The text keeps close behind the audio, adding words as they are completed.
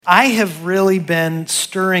I have really been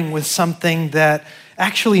stirring with something that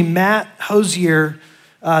actually Matt Hosier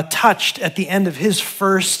touched at the end of his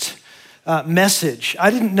first message. I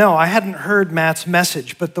didn't know, I hadn't heard Matt's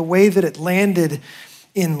message, but the way that it landed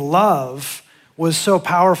in love was so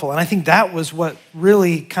powerful. And I think that was what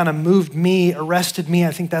really kind of moved me, arrested me.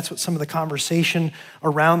 I think that's what some of the conversation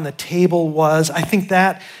around the table was. I think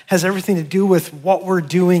that has everything to do with what we're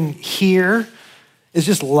doing here, is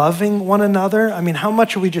just loving one another. I mean, how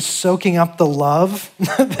much are we just soaking up the love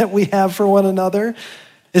that we have for one another?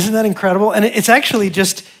 Isn't that incredible? And it's actually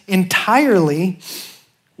just entirely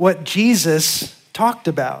what Jesus talked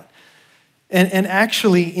about. And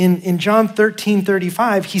actually in John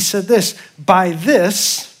 13:35, he said this, "By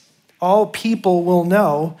this, all people will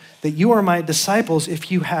know that you are my disciples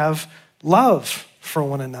if you have love for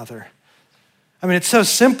one another." I mean, it's so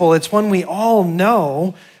simple. It's one we all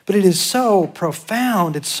know, but it is so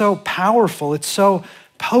profound. It's so powerful. It's so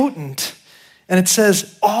potent. And it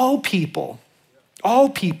says, all people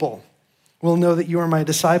will know that you are my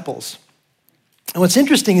disciples. And what's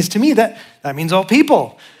interesting is to me that means all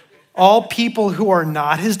people. All people who are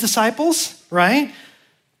not his disciples, right?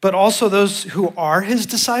 But also those who are his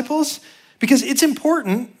disciples. Because it's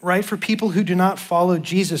important, right, for people who do not follow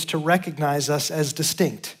Jesus to recognize us as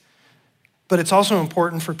distinct. But it's also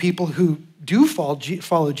important for people who do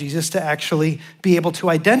follow Jesus to actually be able to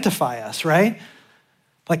identify us, right?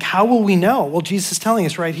 Like, how will we know? Well, Jesus is telling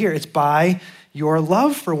us right here, it's by your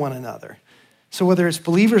love for one another. So whether it's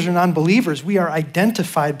believers or non-believers, we are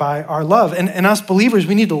identified by our love. And us believers,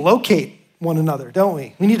 we need to locate one another, don't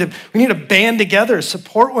we? We need to band together,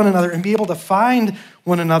 support one another, and be able to find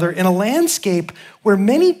one another in a landscape where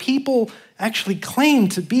many people actually claim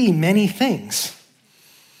to be many things.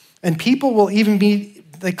 And people will even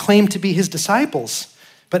they claim to be his disciples,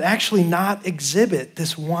 but actually not exhibit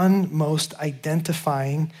this one most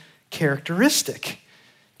identifying characteristic.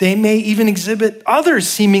 They may even exhibit other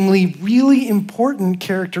seemingly really important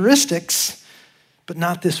characteristics, but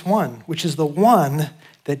not this one, which is the one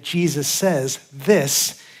that Jesus says,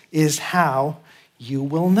 this is how you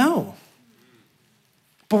will know.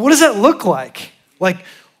 But what does that look like? Like,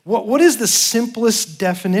 what is the simplest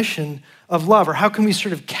definition of love? Or how can we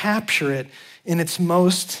sort of capture it in its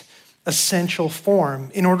most essential form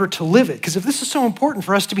in order to live it? Because if this is so important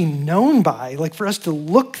for us to be known by, like for us to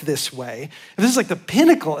look this way, if this is like the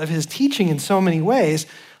pinnacle of his teaching in so many ways,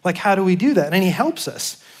 like how do we do that? And he helps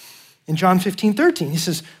us. In John 15:13, he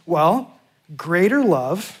says, well, greater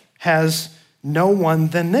love has no one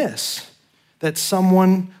than this, that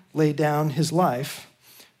someone lay down his life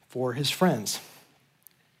for his friends.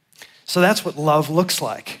 So that's what love looks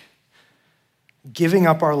like. Giving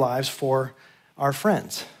up our lives for our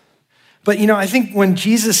friends. But I think when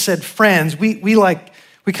Jesus said friends, we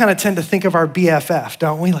kind of tend to think of our BFF,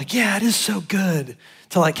 don't we? Like, yeah, it is so good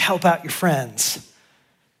to like help out your friends.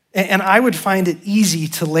 And I would find it easy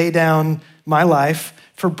to lay down my life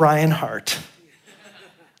for Brian Hart.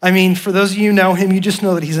 I mean, for those of you who know him, you just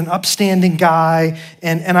know that he's an upstanding guy,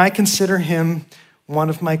 and I consider him one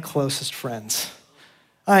of my closest friends.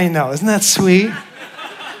 I know, isn't that sweet?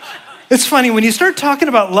 It's funny, when you start talking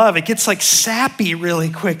about love, it gets like sappy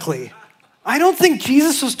really quickly. I don't think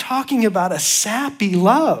Jesus was talking about a sappy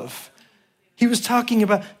love. He was talking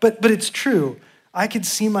about, but it's true. I could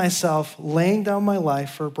see myself laying down my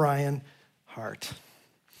life for Brian Hart.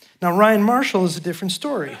 Now, Ryan Marshall is a different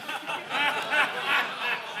story.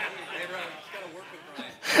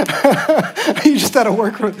 You just had to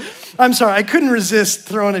work with. I'm sorry, I couldn't resist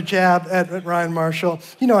throwing a jab at Ryan Marshall.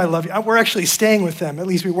 You know I love you. We're actually staying with them. At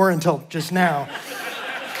least we were until just now.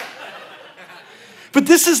 But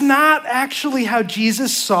this is not actually how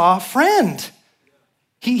Jesus saw a friend.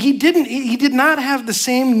 He did not have the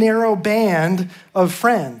same narrow band of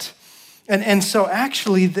friend. And so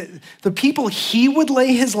actually the people he would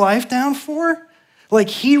lay his life down for, like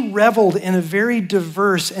he reveled in a very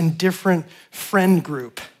diverse and different friend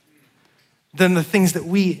group than the things that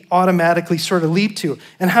we automatically sort of leap to.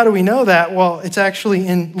 And how do we know that? Well, it's actually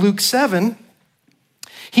in Luke 7.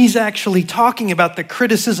 He's actually talking about the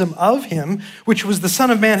criticism of him, which was the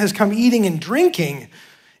Son of Man has come eating and drinking.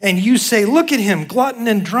 And you say, look at him, glutton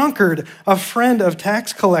and drunkard, a friend of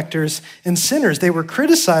tax collectors and sinners. They were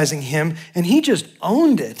criticizing him, and he just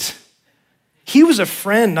owned it. He was a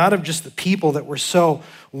friend, not of just the people that were so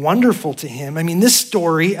wonderful to him. I mean, this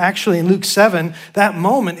story, actually in Luke 7, that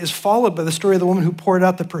moment is followed by the story of the woman who poured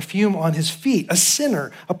out the perfume on his feet, a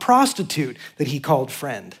sinner, a prostitute that he called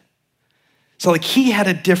friend. So like he had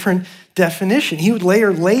a different definition. He would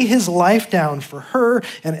lay his life down for her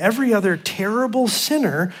and every other terrible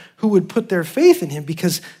sinner who would put their faith in him,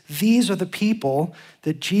 because these are the people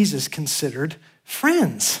that Jesus considered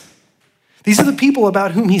friends. These are the people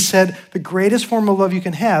about whom he said the greatest form of love you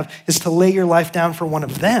can have is to lay your life down for one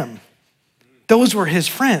of them. Those were his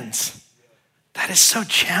friends. That is so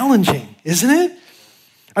challenging, isn't it?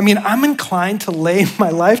 I mean, I'm inclined to lay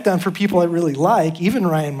my life down for people I really like, even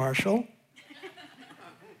Ryan Marshall.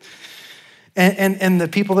 And the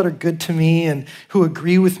people that are good to me and who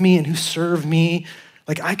agree with me and who serve me,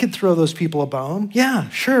 like I could throw those people a bone. Yeah,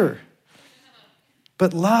 sure.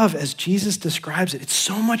 But love, as Jesus describes it, it's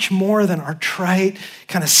so much more than our trite,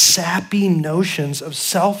 kind of sappy notions of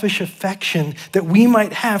selfish affection that we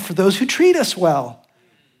might have for those who treat us well.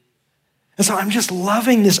 And so I'm just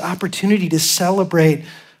loving this opportunity to celebrate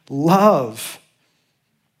love,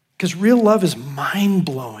 because real love is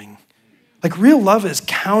mind-blowing. Like real love is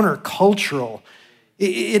countercultural.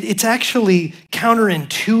 It's actually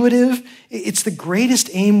counterintuitive. It's the greatest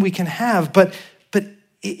aim we can have, but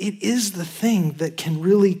it is the thing that can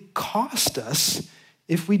really cost us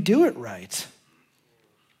if we do it right.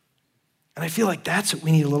 And I feel like that's what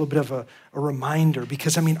we need, a little bit of a reminder,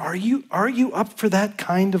 because I mean, are you up for that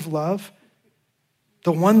kind of love?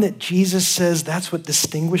 The one that Jesus says that's what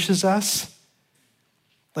distinguishes us?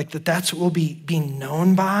 Like that's what we'll be being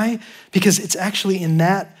known by? Because it's actually in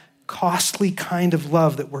that costly kind of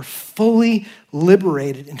love that we're fully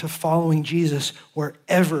liberated into following Jesus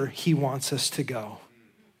wherever he wants us to go.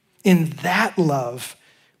 In that love,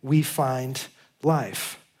 we find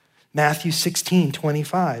life. Matthew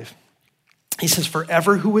 16:25. He says,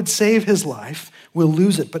 "Forever who would save his life will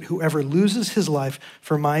lose it, but whoever loses his life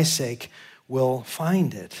for my sake will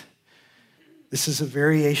find it." This is a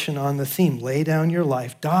variation on the theme. Lay down your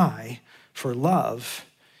life, die for love,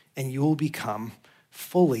 and you will become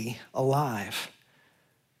fully alive.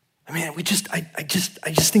 I mean, I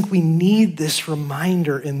just think we need this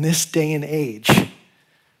reminder in this day and age.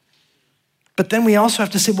 But then we also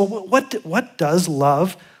have to say, well, what does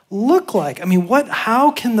love look like? I mean,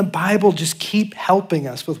 how can the Bible just keep helping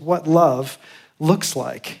us with what love looks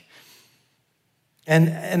like?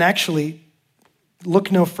 And actually,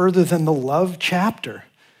 look no further than the love chapter,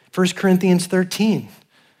 1 Corinthians 13.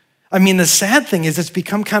 I mean, the sad thing is it's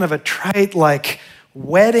become kind of a trite, like,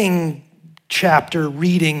 wedding chapter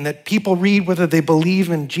reading that people read whether they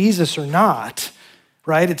believe in Jesus or not,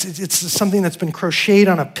 right? It's something that's been crocheted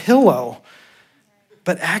on a pillow.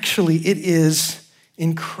 But actually, it is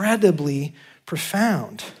incredibly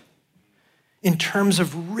profound in terms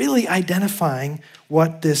of really identifying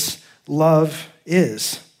what this love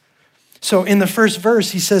is. So in the first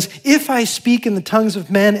verse, he says, "If I speak in the tongues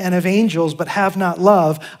of men and of angels, but have not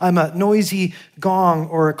love, I'm a noisy gong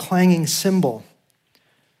or a clanging cymbal."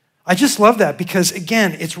 I just love that because,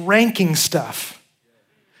 again, it's ranking stuff.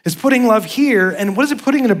 It's putting love here, and what is it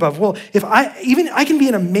putting it above? Well, I can be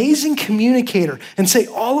an amazing communicator and say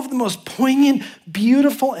all of the most poignant,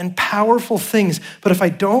 beautiful, and powerful things, but if I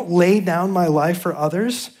don't lay down my life for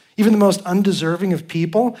others, even the most undeserving of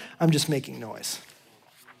people, I'm just making noise.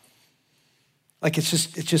 Like it's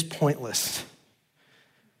just pointless.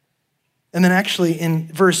 And then actually in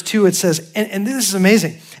verse 2 it says, and this is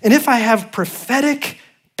amazing, "And if I have prophetic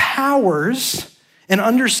powers and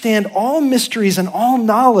understand all mysteries and all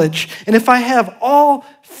knowledge, and if I have all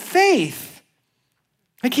faith,"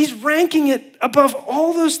 like he's ranking it above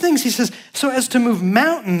all those things. He says, "so as to move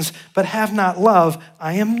mountains, but have not love,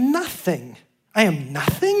 I am nothing." I am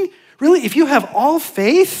nothing? Really? If you have all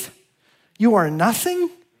faith, you are nothing?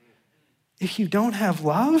 If you don't have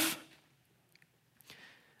love?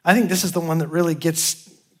 I think this is the one that really gets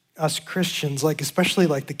us Christians, like especially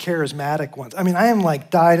like the charismatic ones. I mean, I am like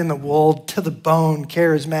dyed in the wool, to the bone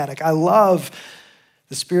charismatic. I love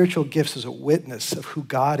the spiritual gifts as a witness of who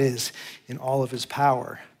God is in all of his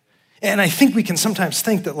power. And I think we can sometimes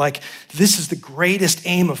think that like this is the greatest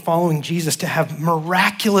aim of following Jesus, to have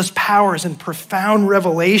miraculous powers and profound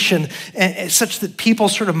revelation, and such that people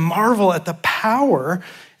sort of marvel at the power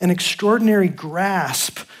and extraordinary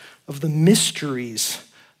grasp of the mysteries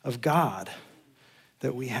of God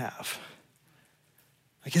that we have.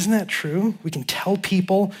 Like, isn't that true? We can tell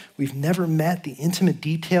people we've never met the intimate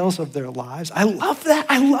details of their lives. I love that.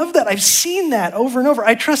 I've seen that over and over.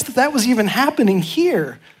 I trust that that was even happening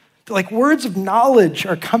here. Like words of knowledge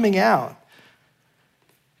are coming out.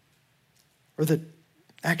 Or that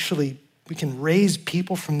actually we can raise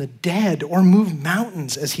people from the dead or move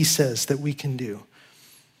mountains, as he says that we can do.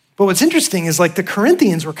 But what's interesting is like the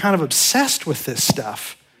Corinthians were kind of obsessed with this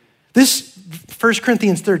stuff. This 1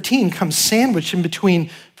 Corinthians 13 comes sandwiched in between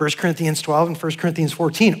 1 Corinthians 12 and 1 Corinthians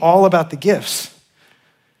 14, all about the gifts.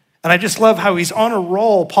 And I just love how he's on a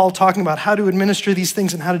roll, Paul talking about how to administer these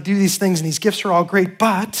things and how to do these things, and these gifts are all great,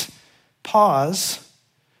 but pause,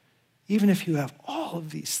 even if you have all of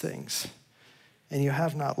these things and you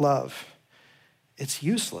have not love, it's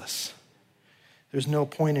useless. There's no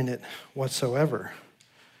point in it whatsoever.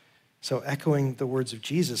 So echoing the words of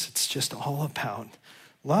Jesus, it's just all about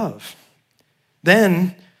love.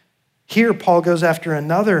 Then here Paul goes after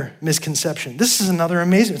another misconception. This is another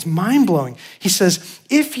amazing, it's mind-blowing. He says,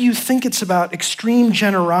 if you think it's about extreme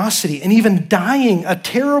generosity and even dying a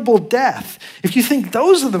terrible death, if you think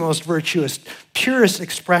those are the most virtuous, purest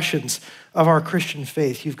expressions of our Christian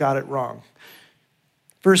faith, you've got it wrong.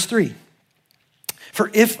 Verse 3. For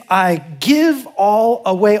if I give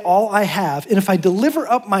away all I have, and if I deliver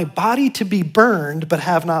up my body to be burned but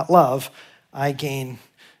have not love, I gain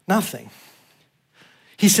nothing.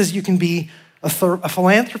 He says you can be a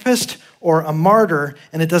philanthropist or a martyr,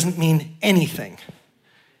 and it doesn't mean anything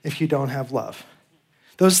if you don't have love.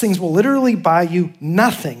 Those things will literally buy you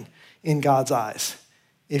nothing in God's eyes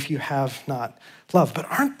if you have not love. But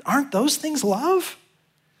aren't those things love?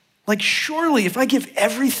 Like, surely if I give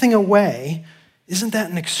everything away, isn't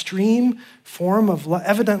that an extreme form of love?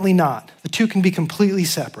 Evidently not. The two can be completely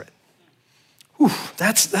separate. Whew,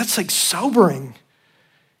 that's like sobering.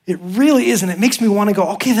 It really is, and it makes me want to go,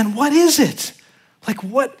 okay, then what is it? Like,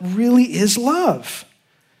 what really is love?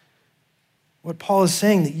 What Paul is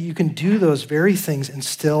saying, that you can do those very things and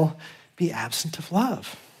still be absent of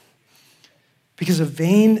love. Because a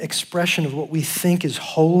vain expression of what we think is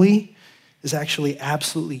holy is actually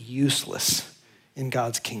absolutely useless in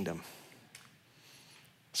God's kingdom.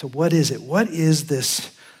 So what is it? What is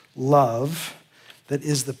this love that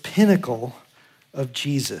is the pinnacle of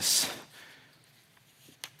Jesus,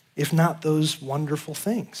 if not those wonderful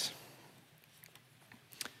things?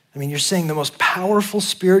 I mean, you're saying the most powerful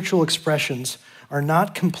spiritual expressions are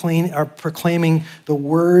not proclaiming the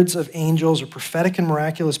words of angels or prophetic and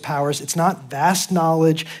miraculous powers. It's not vast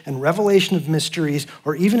knowledge and revelation of mysteries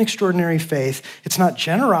or even extraordinary faith. It's not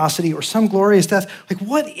generosity or some glorious death. Like,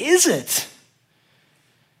 what is it?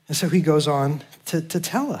 And so he goes on to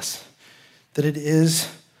tell us that it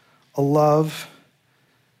is a love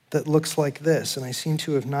that looks like this. And I seem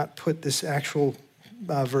to have not put this actual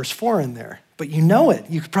verse 4 in there, but you know it.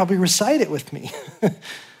 You could probably recite it with me.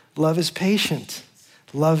 Love is patient.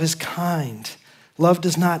 Love is kind. Love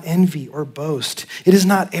does not envy or boast. It is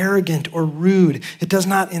not arrogant or rude. It does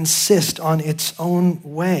not insist on its own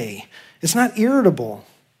way. It's not irritable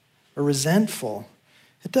or resentful.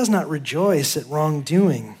 It does not rejoice at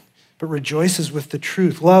wrongdoing, but rejoices with the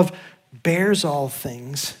truth. Love bears all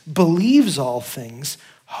things, believes all things,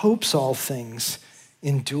 hopes all things,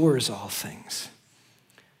 endures all things.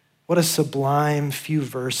 What a sublime few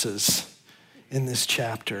verses in this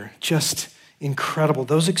chapter. Just incredible.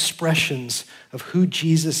 Those expressions of who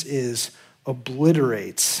Jesus is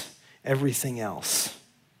obliterates everything else.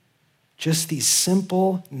 Just these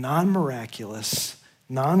simple, non-miraculous,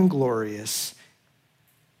 non-glorious,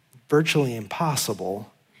 virtually impossible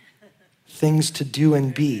things to do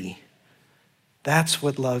and be. That's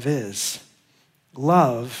what love is.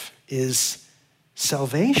 Love is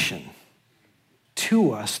salvation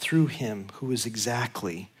to us through him who is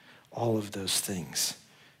exactly all of those things.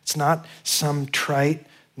 It's not some trite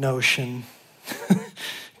notion.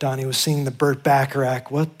 Donnie was singing the Burt Bacharach,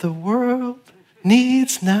 "What the world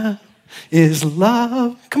needs now is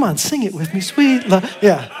love." Come on, sing it with me, sweet love.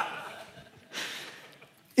 Yeah.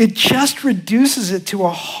 It just reduces it to a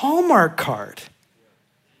Hallmark card.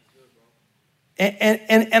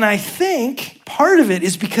 And I think part of it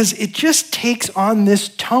is because it just takes on this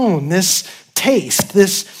tone, this taste,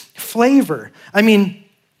 this flavor. I mean,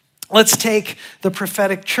 let's take the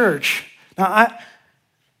prophetic church. Now, I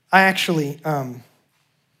actually,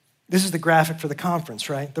 this is the graphic for the conference,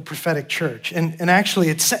 right? The prophetic church. And actually,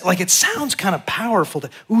 it sounds kind of powerful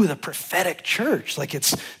the prophetic church. Like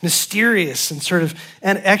it's mysterious and sort of,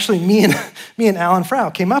 and actually me and Alan Frau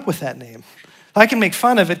came up with that name. I can make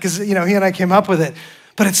fun of it because, he and I came up with it.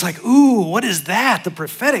 But it's like, ooh, what is that? The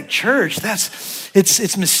prophetic church.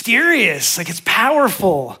 It's mysterious. Like it's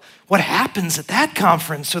powerful. What happens at that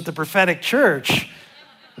conference with the prophetic church?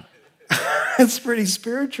 It's pretty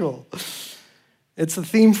spiritual. It's the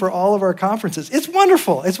theme for all of our conferences. It's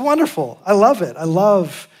wonderful. It's wonderful. I love it. I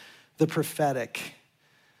love the prophetic.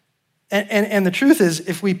 And the truth is,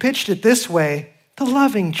 if we pitched it this way, the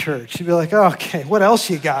loving church, you'd be like, oh, okay, what else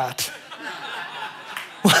you got?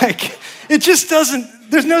 Like, it just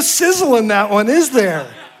doesn't, there's no sizzle in that one, is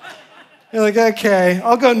there? You're like, okay,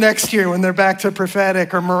 I'll go next year when they're back to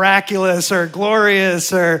prophetic or miraculous or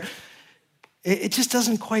glorious, or it just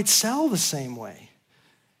doesn't quite sell the same way.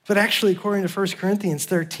 But actually, according to 1 Corinthians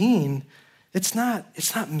 13, it's not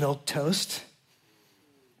milquetoast.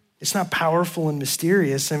 It's not powerful and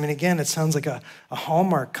mysterious. I mean, again, it sounds like a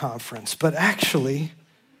Hallmark conference, but actually,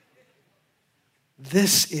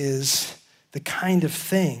 this is the kind of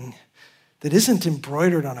thing that isn't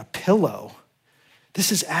embroidered on a pillow.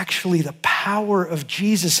 This is actually the power of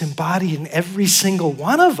Jesus embodied in every single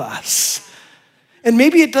one of us. And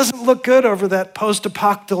maybe it doesn't look good over that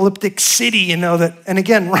post-apocalyptic city, and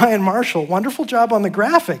again, Ryan Marshall, wonderful job on the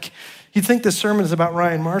graphic. You'd think this sermon is about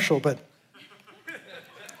Ryan Marshall, but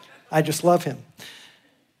I just love him.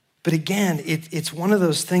 But again, it's one of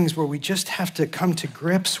those things where we just have to come to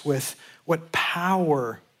grips with what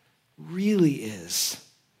power really is,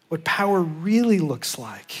 what power really looks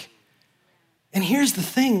like. And here's the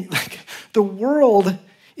thing, the world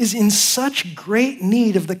is in such great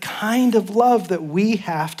need of the kind of love that we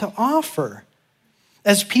have to offer.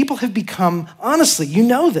 As people have become, honestly, you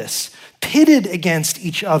know this, pitted against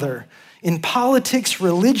each other in politics,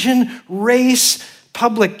 religion, race,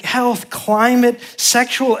 public health, climate,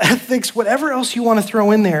 sexual ethics, whatever else you want to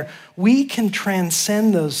throw in there, we can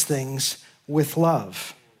transcend those things with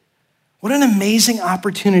love. What an amazing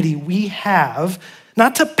opportunity we have,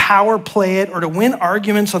 not to power play it or to win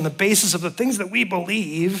arguments on the basis of the things that we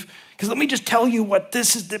believe, because let me just tell you what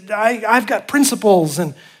this is. I've got principles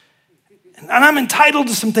and I'm entitled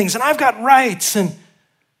to some things and I've got rights. And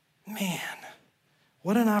man,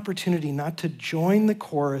 what an opportunity not to join the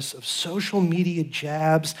chorus of social media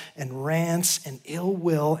jabs and rants and ill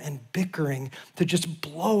will and bickering to just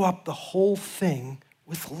blow up the whole thing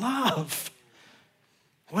with love.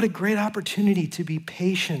 What a great opportunity to be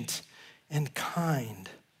patient and kind,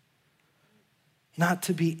 not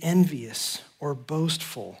to be envious or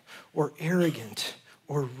boastful or arrogant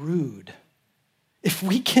or rude. If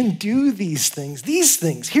we can do these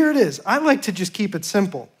things, here it is. I like to just keep it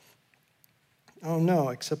simple. Oh no,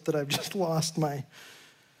 except that I've just lost I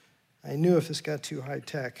knew if this got too high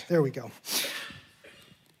tech. There we go.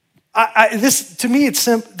 To me, it's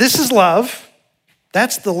simple. This is love.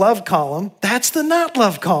 That's the love column. That's the not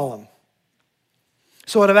love column.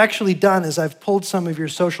 So what I've actually done is I've pulled some of your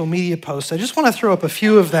social media posts. I just want to throw up a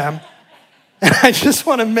few of them, and I just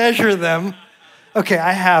want to measure them. Okay,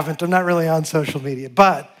 I haven't. I'm not really on social media.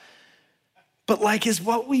 But is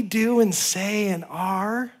what we do and say and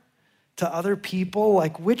are to other people,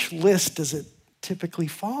 which list does it typically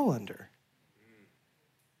fall under?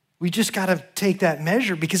 We just got to take that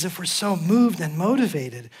measure, because if we're so moved and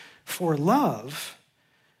motivated for love,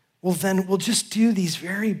 well, then we'll just do these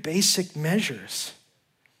very basic measures.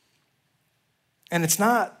 And it's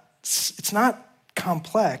not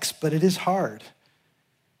complex, but it is hard.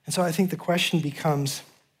 And so I think the question becomes,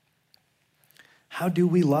 how do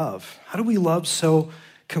we love? How do we love so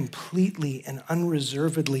completely and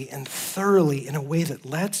unreservedly and thoroughly in a way that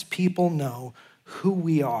lets people know who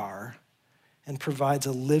we are and provides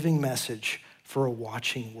a living message for a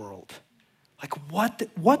watching world?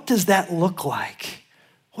 What does that look like?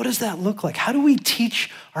 What does that look like? How do we teach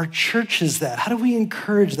our churches that? How do we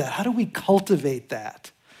encourage that? How do we cultivate that?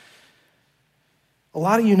 A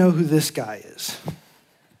lot of you know who this guy is.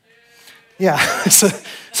 Yeah, it's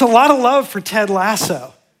a lot of love for Ted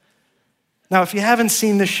Lasso. Now, if you haven't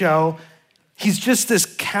seen the show, he's just this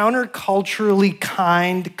counterculturally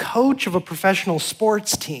kind coach of a professional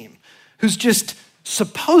sports team who's just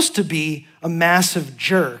supposed to be a massive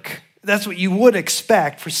jerk. That's what you would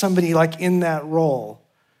expect for somebody in that role.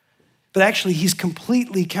 But actually, he's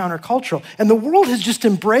completely countercultural. And the world has just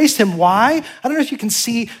embraced him. Why? I don't know if you can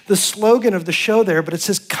see the slogan of the show there, but it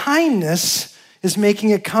says, kindness is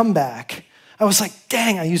making a comeback. I was like,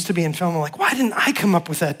 dang, I used to be in film. I'm like, why didn't I come up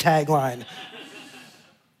with that tagline?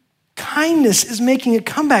 Kindness is making a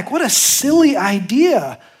comeback. What a silly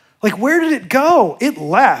idea. Where did it go? It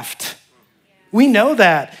left. We know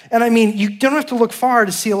that. And I mean, you don't have to look far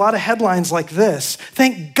to see a lot of headlines like this.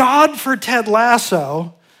 Thank God for Ted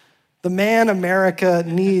Lasso, the man America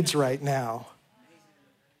needs right now.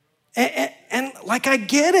 And I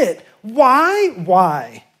get it. Why?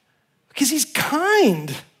 Why? Because he's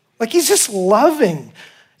kind. He's just loving.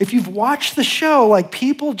 If you've watched the show,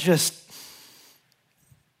 people just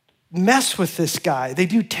mess with this guy. They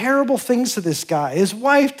do terrible things to this guy. His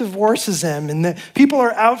wife divorces him, and the people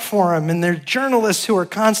are out for him, and there are journalists who are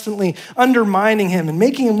constantly undermining him and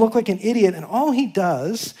making him look like an idiot. And all he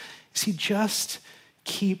does is he just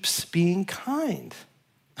keeps being kind.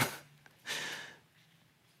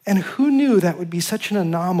 And who knew that would be such an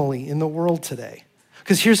anomaly in the world today?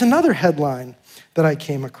 Because here's another headline that I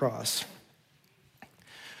came across.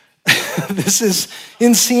 This is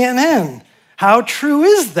in CNN. How true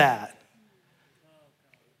is that?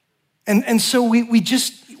 And so we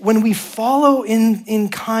just, when we follow in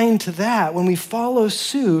kind to that, when we follow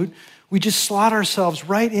suit, we just slot ourselves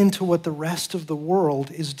right into what the rest of the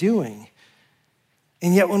world is doing.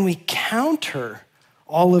 And yet when we counter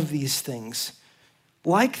all of these things,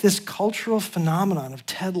 like this cultural phenomenon of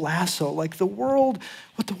Ted Lasso, like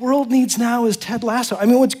what the world needs now is Ted Lasso. I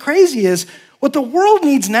mean, what's crazy is what the world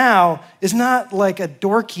needs now is not like a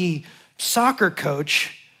dorky soccer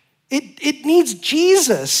coach. It needs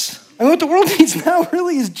Jesus. I mean, what the world needs now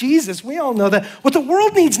really is Jesus. We all know that. What the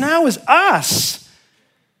world needs now is us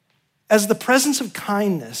as the presence of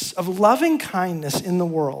kindness, of loving kindness in the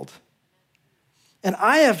world. And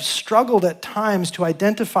I have struggled at times to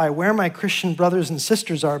identify where my Christian brothers and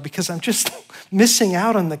sisters are because I'm just missing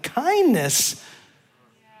out on the kindness.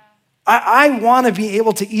 I want to be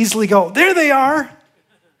able to easily go, there they are.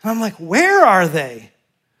 And I'm like, where are they?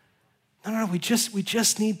 No, we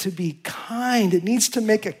just need to be kind. It needs to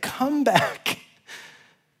make a comeback.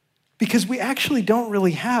 Because we actually don't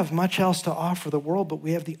really have much else to offer the world, but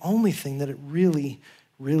we have the only thing that it really,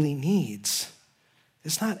 really needs.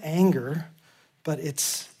 It's not anger, but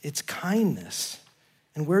it's kindness.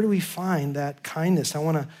 And where do we find that kindness? I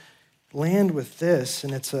want to land with this,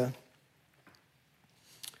 and it's a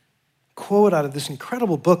quote out of this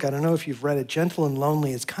incredible book. I don't know if you've read it, Gentle and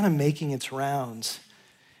Lonely. It's kind of making its rounds.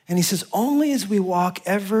 And he says, only as we walk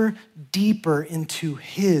ever deeper into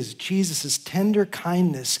Jesus' tender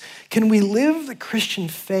kindness, can we live the Christian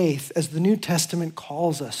faith as the New Testament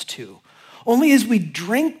calls us to. Only as we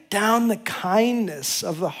drink down the kindness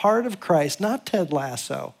of the heart of Christ, not Ted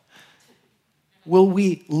Lasso, will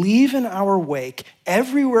we leave in our wake,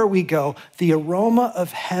 everywhere we go, the aroma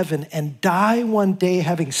of heaven and die one day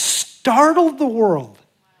having startled the world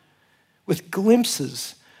with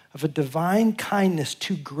glimpses of a divine kindness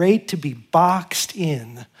too great to be boxed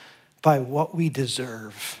in by what we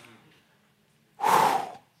deserve. Whew.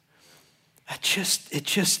 It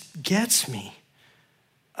just gets me.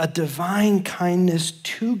 A divine kindness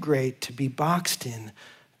too great to be boxed in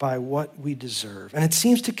by what we deserve. And it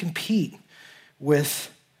seems to compete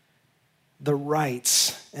with the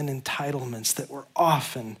rights and entitlements that we're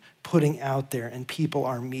often putting out there and people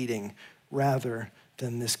are meeting rather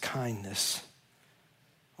than this kindness.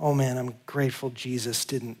 Oh man, I'm grateful Jesus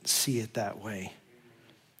didn't see it that way.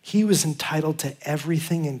 He was entitled to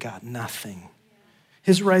everything and got nothing.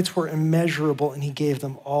 His rights were immeasurable and he gave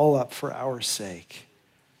them all up for our sake.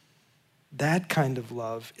 That kind of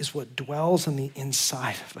love is what dwells on the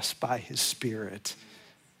inside of us by his Spirit.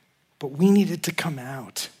 But we need it to come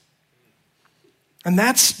out. And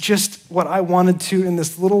that's just what I wanted to, in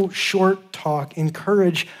this little short talk,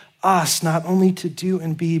 encourage us not only to do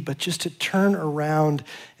and be, but just to turn around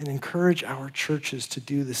and encourage our churches to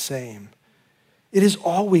do the same. It is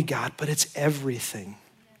all we got, but it's everything.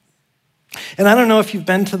 And I don't know if you've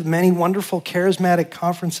been to the many wonderful charismatic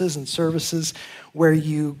conferences and services where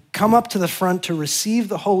you come up to the front to receive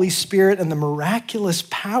the Holy Spirit and the miraculous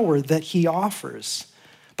power that he offers.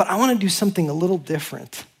 But I want to do something a little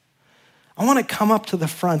different. I want to come up to the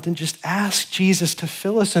front and just ask Jesus to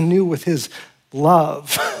fill us anew with his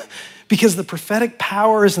love. Because the prophetic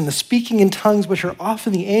powers and the speaking in tongues, which are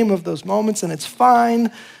often the aim of those moments, and it's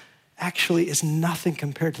fine, actually is nothing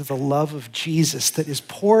compared to the love of Jesus that is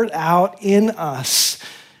poured out in us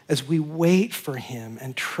as we wait for him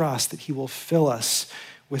and trust that he will fill us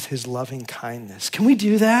with his loving kindness. Can we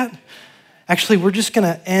do that? Actually, we're just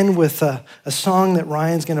going to end with a song that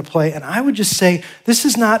Ryan's going to play. And I would just say, this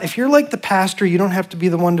is not, if you're like the pastor, you don't have to be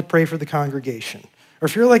the one to pray for the congregation. Or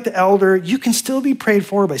if you're like the elder, you can still be prayed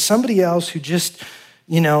for by somebody else who just,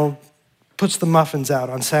 puts the muffins out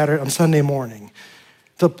on Sunday morning.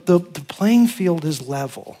 The playing field is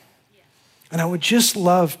level. And I would just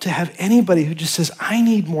love to have anybody who just says, I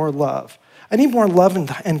need more love. I need more love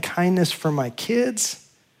and kindness for my kids.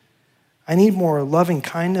 I need more loving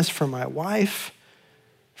kindness for my wife,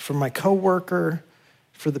 for my coworker,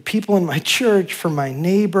 for the people in my church, for my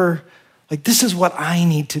neighbor. Like, this is what I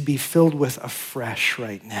need to be filled with afresh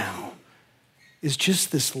right now, is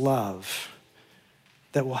just this love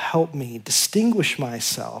that will help me distinguish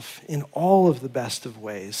myself in all of the best of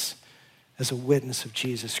ways as a witness of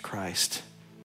Jesus Christ.